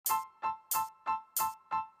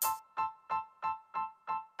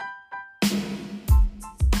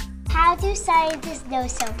do scientists know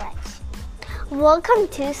so much? Welcome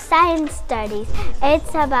to Science Studies. It's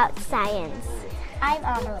about science. I'm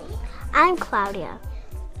Amelie. I'm Claudia.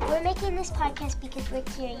 We're making this podcast because we're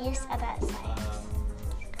curious about science.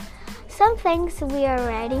 Some things we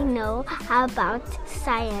already know about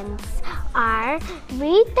science are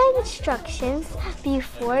read the instructions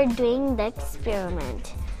before doing the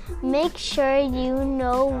experiment. Make sure you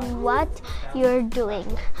know what you're doing.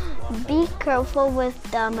 Be careful with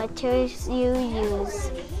the materials you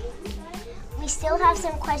use. We still have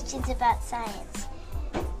some questions about science.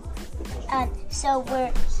 So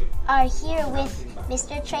we are here with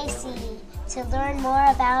Mr. Tracy to learn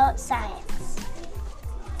more about science.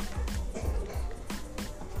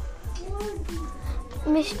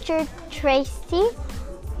 Mr. Tracy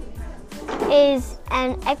is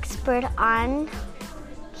an expert on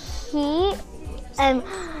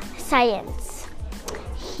science.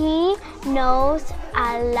 He knows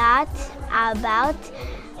a lot about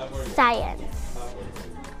science.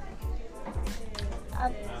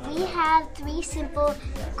 We have 3 simple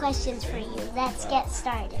questions for you. Let's get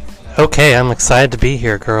started. Okay, I'm excited to be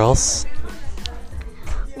here, girls.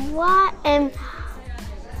 What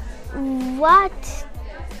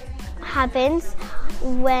happens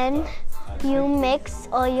when you mix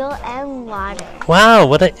oil and water? Wow,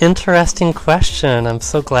 what an interesting question. I'm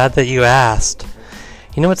so glad that you asked.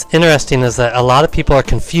 You know what's interesting is that a lot of people are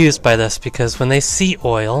confused by this because when they see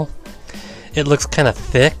oil, it looks kind of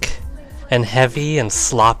thick and heavy and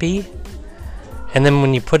sloppy. And then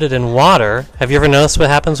when you put it in water, have you ever noticed what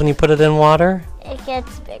happens when you put it in water? It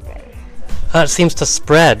gets bigger. It seems to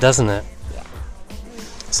spread, doesn't it? Yeah.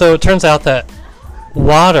 So it turns out that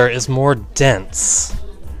water is more dense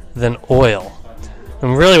than oil.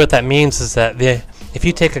 And really what that means is that if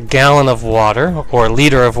you take a gallon of water or a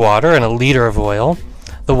liter of water and a liter of oil,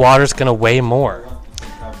 the water's going to weigh more.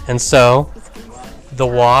 And so the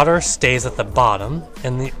water stays at the bottom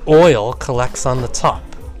and the oil collects on the top.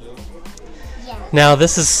 Yeah. Now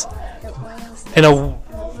this is The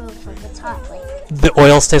roof of the top. the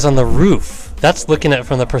oil stays on the roof. That's looking at it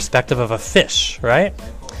from the perspective of a fish, right?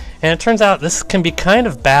 And it turns out this can be kind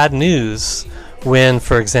of bad news when,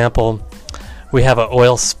 for example, we have an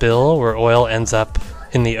oil spill where oil ends up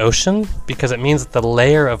in the ocean, because it means that the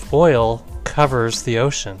layer of oil covers the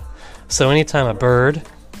ocean. So anytime a bird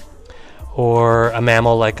or a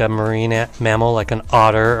mammal like a marine mammal like an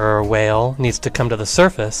otter or a whale needs to come to the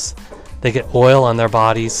surface, they get oil on their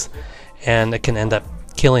bodies and it can end up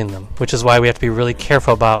killing them, which is why we have to be really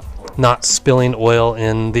careful about not spilling oil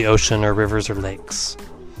in the ocean or rivers or lakes.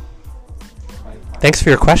 Thanks for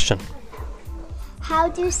your question. How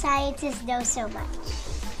do scientists know so much?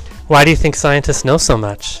 Why do you think scientists know so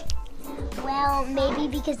much? Well, maybe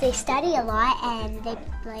because they study a lot and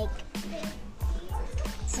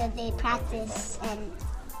so they practice and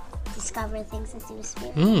discover things and do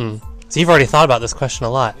experiments. So you've already thought about this question a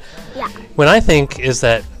lot. Yeah. What I think is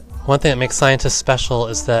that one thing that makes scientists special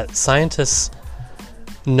is that scientists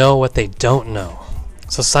know what they don't know.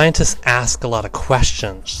 So scientists ask a lot of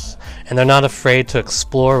questions, and they're not afraid to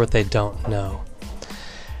explore what they don't know.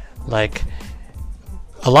 Like,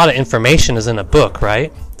 a lot of information is in a book,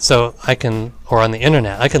 right? So or on the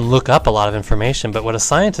internet, I can look up a lot of information, but what a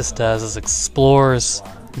scientist does is explores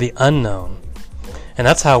the unknown. And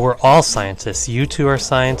that's how we're all scientists. You two are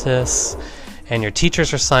scientists, and your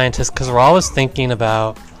teachers are scientists, because we're always thinking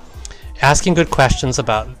about asking good questions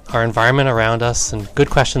about our environment around us, and good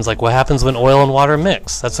questions like what happens when oil and water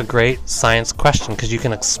mix. That's a great science question because you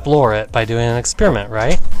can explore it by doing an experiment,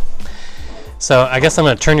 right? So I guess I'm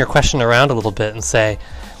going to turn your question around a little bit and say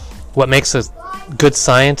what makes a good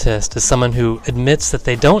scientist is someone who admits that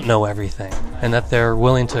they don't know everything and that they're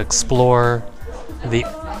willing to explore the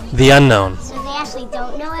unknown. So they actually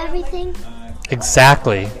don't know everything?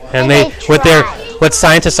 Exactly. And they what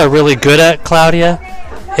scientists are really good at, Claudia,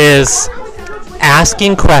 is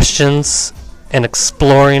asking questions and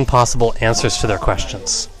exploring possible answers to their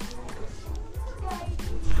questions.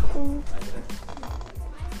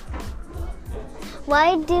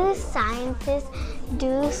 Why do scientists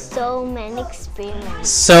do so many experiments?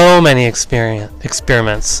 So many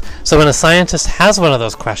experiments. So when a scientist has one of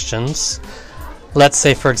those questions, let's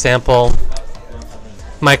say, for example,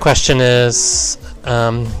 my question is,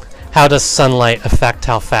 how does sunlight affect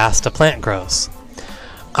how fast a plant grows?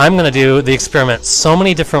 I'm going to do the experiment so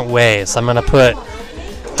many different ways. I'm going to put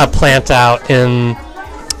a plant out in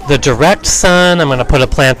the direct sun. I'm going to put a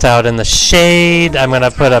plant out in the shade. I'm going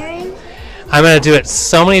to do it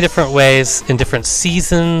so many different ways in different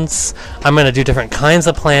seasons. I'm going to do different kinds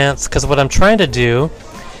of plants, because what I'm trying to do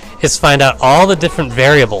is find out all the different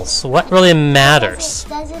variables. What really matters?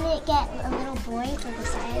 Doesn't it get a little boring for the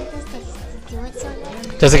scientists to do it so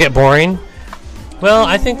much? Does it get boring? Well,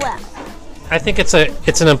 I think it's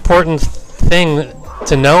an important thing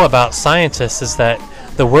to know about scientists is that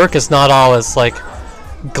the work is not always like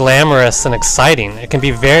glamorous and exciting. It can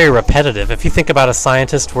be very repetitive. If you think about a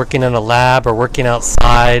scientist working in a lab or working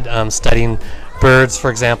outside, studying birds,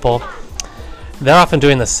 for example, they're often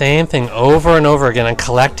doing the same thing over and over again and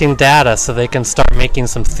collecting data so they can start making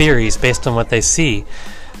some theories based on what they see.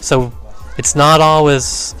 So it's not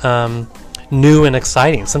always new and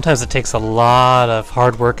exciting. Sometimes it takes a lot of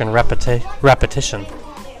hard work and repetition.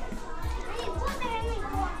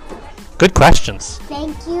 Good questions.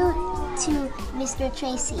 Thank you to Mr.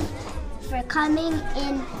 Tracy for coming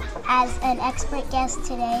in as an expert guest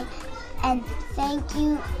today, and thank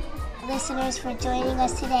you listeners for joining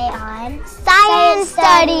us today on Science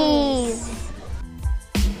Study.